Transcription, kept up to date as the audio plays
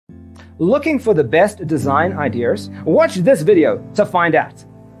Looking for the best design ideas? Watch this video to find out.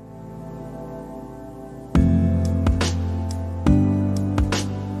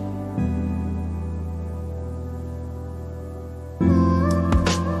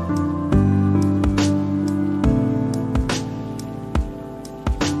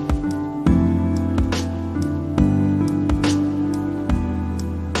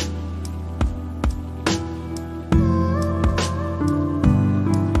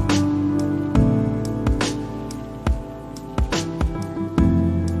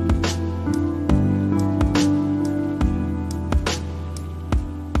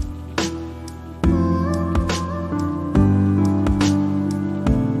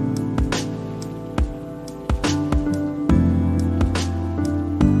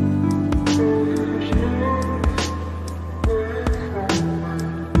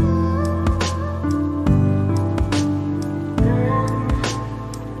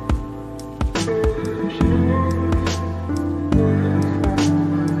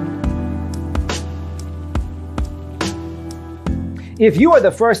 If you are the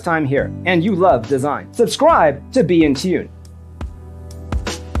first time here and you love design, subscribe to be in tune.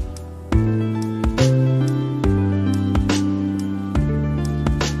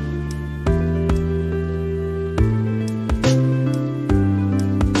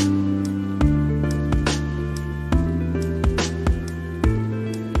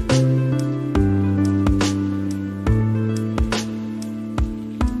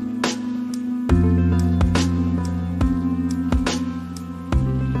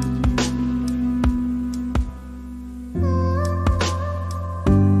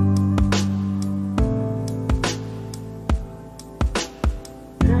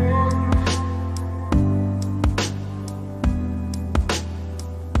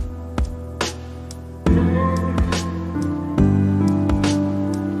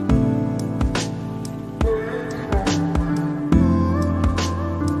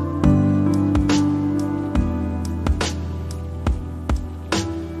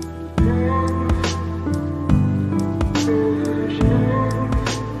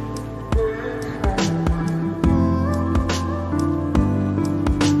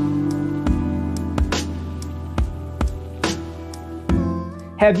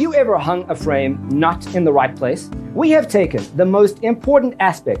 Have you ever hung a frame not in the right place? We have taken the most important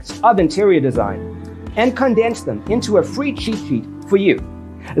aspects of interior design and condensed them into a free cheat sheet for you.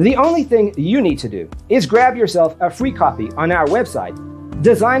 The only thing you need to do is grab yourself a free copy on our website,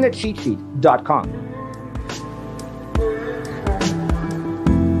 designercheatsheet.com.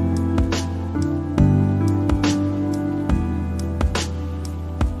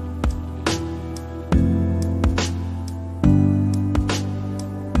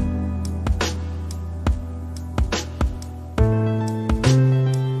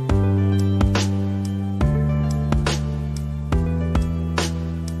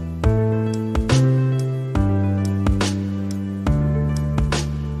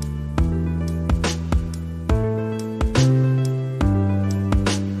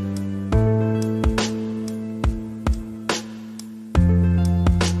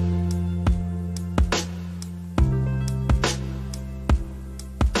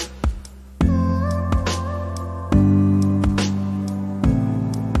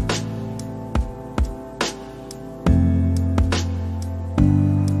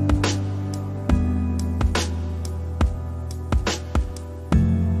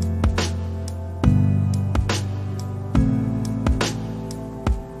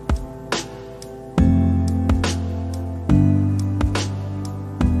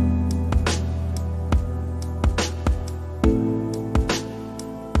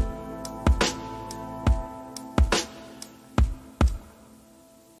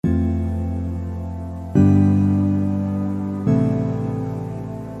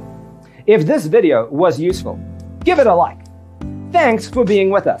 If this video was useful, give it a like. Thanks for being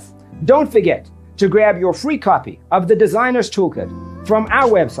with us. Don't forget to grab your free copy of the Designer's Toolkit from our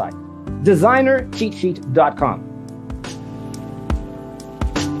website, designercheatsheet.com.